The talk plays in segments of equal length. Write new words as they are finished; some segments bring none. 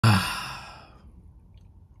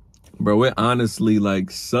Bro, it honestly like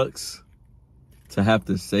sucks to have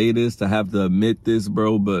to say this, to have to admit this,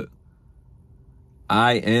 bro, but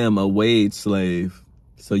I am a wage slave.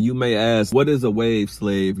 So you may ask, what is a wage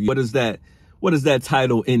slave? What does that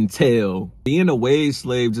title entail? Being a wage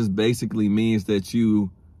slave just basically means that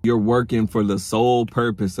you're working for the sole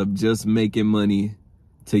purpose of just making money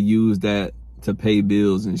to use that to pay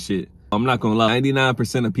bills and shit. I'm not gonna lie,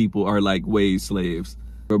 99% of people are like wage slaves.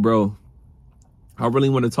 But bro, I really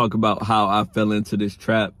want to talk about how I fell into this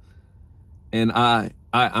trap. And I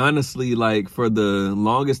honestly, like, for the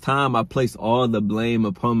longest time, I placed all the blame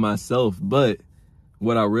upon myself. But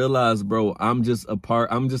what I realized, bro, I'm just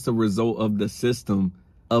a result of the system,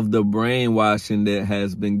 of the brainwashing that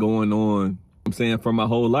has been going on, I'm saying, for my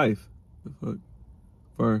whole life. Why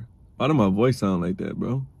do my voice sound like that,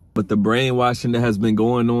 bro? But the brainwashing that has been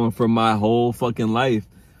going on for my whole fucking life,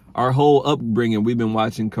 our whole upbringing, we've been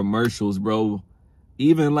watching commercials, bro.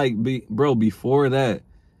 Even like, bro, before that,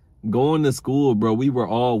 going to school, bro, we were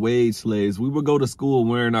all wage slaves. We would go to school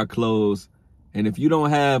wearing our clothes. And if you don't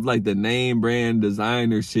have like the name brand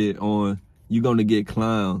designer shit on, you're going to get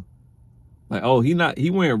clowned. Like, oh, he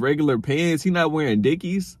wearing regular pants. He not wearing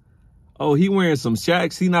Dickies. Oh, he wearing some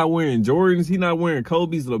Shaqs. He not wearing Jordans. He not wearing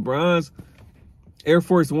Kobe's, LeBron's, Air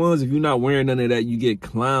Force Ones. If you're not wearing none of that, you get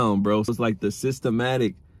clowned, bro. So it's like the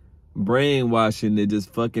systematic brainwashing that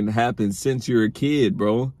just fucking happens since you're a kid,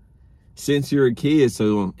 bro. Since you're a kid.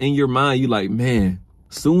 So in your mind, you like, man,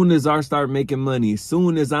 soon as I start making money,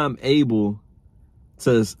 soon as I'm able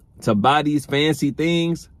to buy these fancy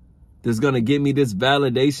things that's gonna get me this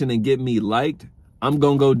validation and get me liked, I'm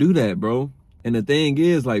gonna go do that, bro. And the thing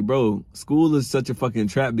is, like, bro, school is such a fucking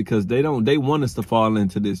trap because they want us to fall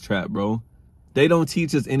into this trap, bro. They don't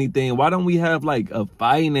teach us anything. Why don't we have like a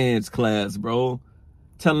finance class, bro?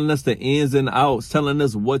 Telling us the ins and outs, telling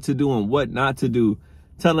us what to do and what not to do,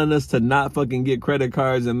 telling us to not fucking get credit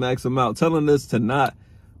cards and max them out, telling us to not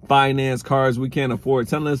finance cars we can't afford,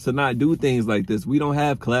 telling us to not do things like this. We don't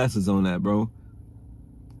have classes on that, bro.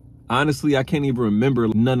 Honestly, I can't even remember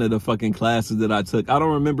none of the fucking classes that I took. I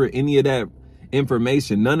don't remember any of that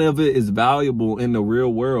information. None of it is valuable in the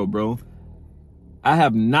real world, bro. I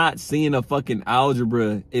have not seen a fucking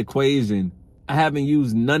algebra equation. I haven't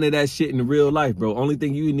used none of that shit in real life, bro. Only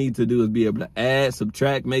thing you need to do is be able to add,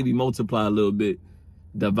 subtract, maybe multiply a little bit,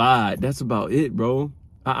 divide. That's about it, bro.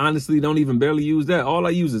 I honestly don't even barely use that. All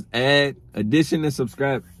I use is add, addition, and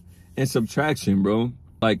subtraction, bro.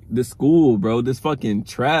 Like this school, bro, this fucking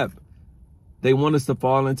trap. They want us to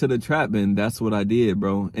fall into the trap, and that's what I did,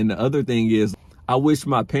 bro. And the other thing is, I wish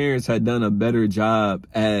my parents had done a better job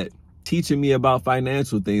at teaching me about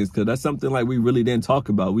financial things, because that's something like we really didn't talk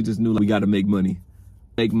about. We just knew like, we got to make money.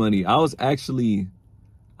 I was actually,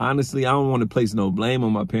 honestly, I don't want to place no blame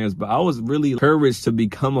on my parents, but I was really encouraged to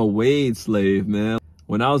become a wage slave, man.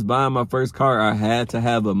 When I was buying my first car, I had to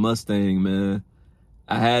have a Mustang, man.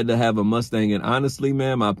 I had to have a Mustang. And honestly,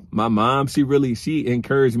 man, my mom, she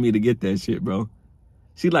encouraged me to get that shit, bro.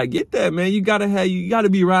 She like, get that, man. You gotta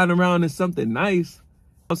be riding around in something nice.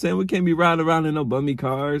 I'm saying, we can't be riding around in no bummy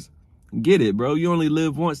cars. Get it, bro. You only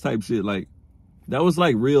live once type shit. Like, that was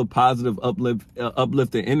like real positive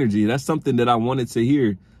uplifting energy. That's something that I wanted to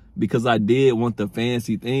hear because I did want the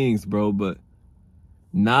fancy things, bro. But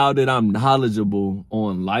now that I'm knowledgeable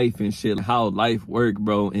on life and shit, how life work,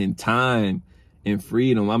 bro, and time and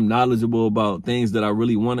freedom, I'm knowledgeable about things that I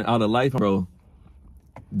really wanted out of life, bro.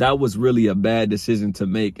 That was really a bad decision to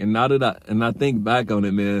make. And now that I think back on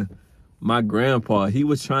it, man, my grandpa, he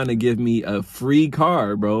was trying to give me a free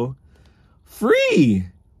car, bro. Free.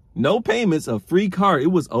 No payments, a free car.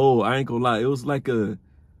 It was old, I ain't gonna lie. It was like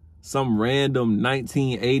some random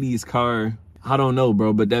 1980s car. I don't know,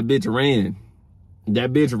 bro, but that bitch ran.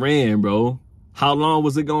 That bitch ran, bro. How long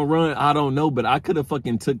was it gonna run? I don't know, but I could have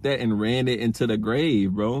fucking took that and ran it into the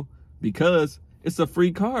grave, bro, because it's a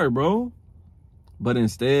free car, bro. But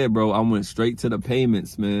instead, bro, I went straight to the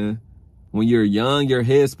payments, man. When you're young, your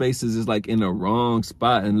headspace is just like in the wrong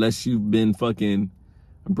spot unless you've been fucking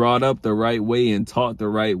brought up the right way and taught the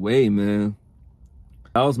right way, man.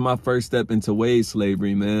 That was my first step into wage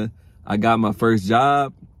slavery, man. I got my first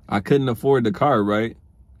job. I couldn't afford the car, right?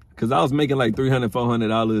 Because I was making like $300,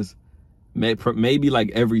 $400 maybe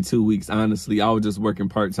like every 2 weeks, honestly. I was just working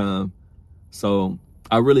part-time. So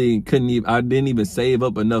I really I didn't even save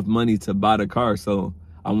up enough money to buy the car. So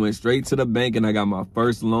I went straight to the bank and I got my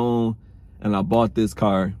first loan and I bought this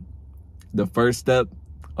car. The first step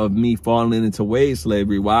of me falling into wage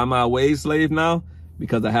slavery. Why am I a wage slave now?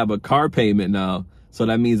 Because I have a car payment now. So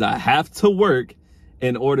that means I have to work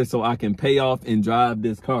in order so I can pay off and drive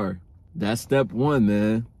this car. That's step one,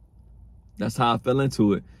 man. That's how I fell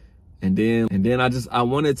into it. And then I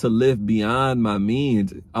wanted to live beyond my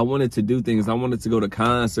means. I wanted to do things. I wanted to go to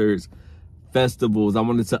concerts, festivals. I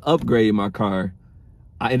wanted to upgrade my car.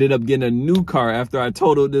 I ended up getting a new car after I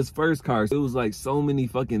totaled this first car. It was like so many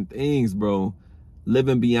fucking things, bro.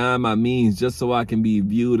 Living beyond my means just so I can be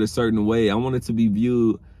viewed a certain way. I wanted to be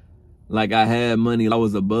viewed like I had money, I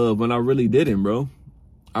was above, when I really didn't, bro.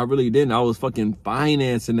 I really didn't. I was fucking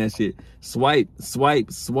financing that shit. Swipe,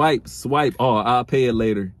 swipe, swipe, swipe. Oh, I'll pay it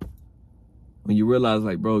later. When you realize,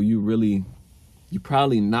 like, bro, you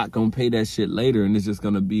probably not gonna pay that shit later, and it's just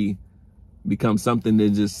gonna become something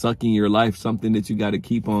that just sucking your life, something that you gotta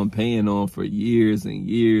keep on paying on for years and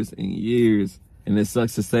years and years. And it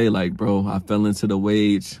sucks to say, like, bro, I fell into the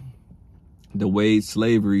wage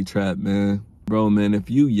slavery trap, man. Bro, man, if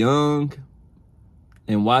you young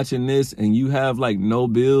and watching this and you have like no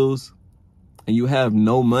bills and you have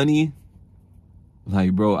no money,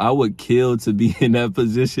 like, bro, I would kill to be in that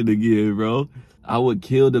position again, bro. I would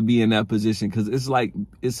kill to be in that position, because it's like,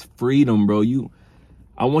 it's freedom, bro.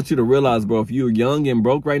 I want you to realize, bro, if you're young and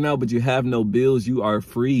broke right now, but you have no bills, you are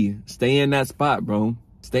free. Stay in that spot, bro.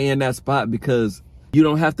 Stay in that spot, because you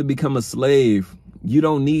don't have to become a slave. You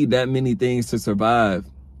don't need that many things to survive.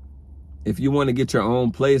 If you want to get your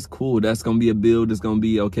own place, cool. That's going to be a bill that's going to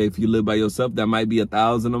be, okay, if you live by yourself, that might be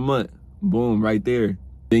 $1,000 a month. Boom, right there.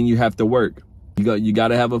 Then you have to work. You got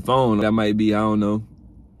to have a phone. That might be, I don't know,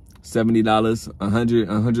 $70,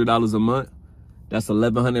 $100 a month. That's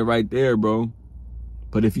 $1,100 right there, bro.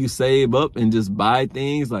 But if you save up and just buy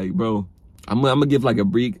things, like, bro, I'm gonna give like a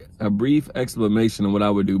brief explanation of what I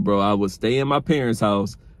would do, bro. I would stay in my parents'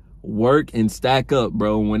 house, work and stack up,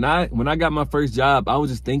 bro. When I got my first job, I was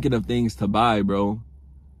just thinking of things to buy, bro.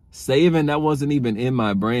 Saving, that wasn't even in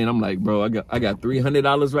my brain. I'm like, bro, I got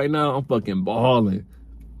 $300 right now. I'm fucking balling.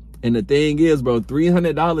 And the thing is, bro,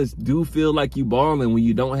 $300 do feel like you balling when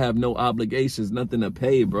you don't have no obligations, nothing to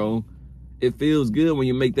pay, bro. It feels good when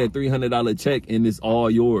you make that $300 check and it's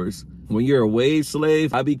all yours. When you're a wage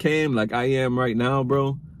slave, I became like I am right now,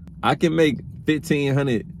 bro. I can make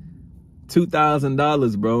 $1,500,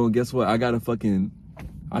 $2,000, bro. And guess what? I gotta pay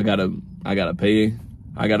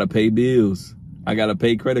bills. I gotta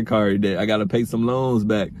pay credit card debt. I gotta pay some loans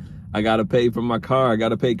back. I gotta pay for my car. I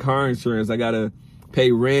gotta pay car insurance. I gotta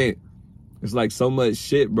pay rent. It's like so much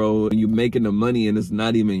shit, bro. And you making the money and it's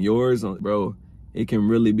not even yours, bro. It can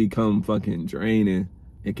really become fucking draining.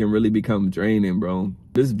 It can really become draining, bro.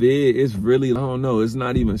 This vid is really, I don't know, it's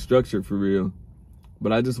not even structured for real.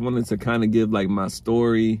 But I just wanted to kind of give like my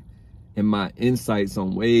story and my insights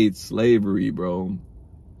on wage slavery, bro.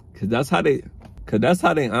 Cause that's how they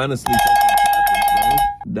honestly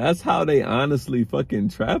That's how they honestly fucking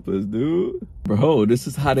trap us, dude. Bro, this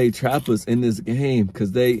is how they trap us in this game.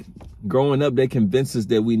 Cause growing up, they convince us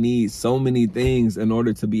that we need so many things in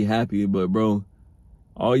order to be happy. But bro,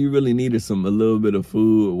 all you really need is a little bit of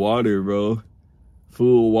food, water, bro.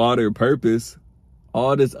 Food, water, purpose.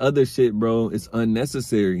 All this other shit, bro, it's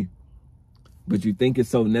unnecessary. But you think it's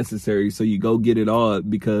so necessary, so you go get it all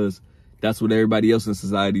because that's what everybody else in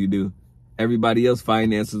society do. Everybody else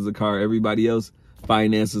finances a car. Everybody else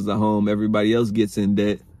finances a home. Everybody else gets in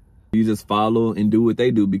debt. You just follow and do what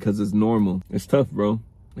they do because it's normal. It's tough, bro.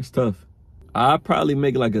 It's tough. I'll probably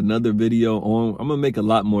make like another video I'm gonna make a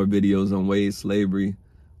lot more videos on wage slavery.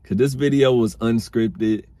 Cause this video was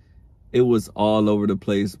unscripted. It was all over the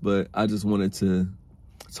place, but I just wanted to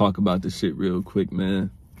talk about this shit real quick,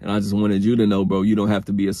 man. And I just wanted you to know, bro, you don't have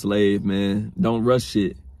to be a slave, man. Don't rush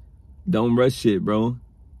shit. Don't rush shit, bro.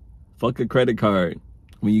 Fuck a credit card.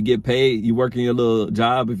 When you get paid, you working your little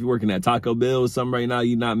job. If you're working at Taco Bell or something right now,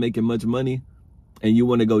 you're not making much money and you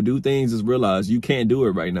want to go do things, just realize you can't do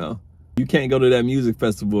it right now. You can't go to that music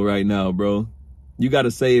festival right now, bro. You got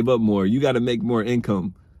to save up more. You got to make more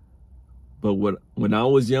income. But when I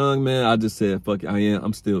was young, man, I just said, fuck it,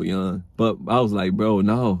 I'm still young. But I was like, bro,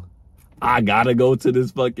 no. I got to go to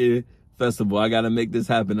this fucking festival. I got to make this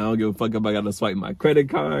happen. I don't give a fuck if I got to swipe my credit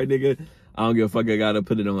card, nigga. I don't give a fuck. I got to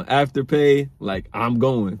put it on Afterpay. Like, I'm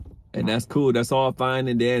going. And that's cool. That's all fine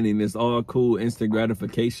and dandy. And it's all cool instant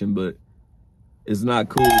gratification. But it's not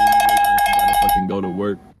cool when you gotta fucking go to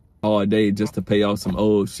work all day just to pay off some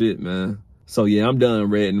old shit, man. So, yeah, I'm done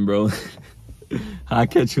ranting, bro. I'll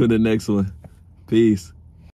catch you in the next one. Peace.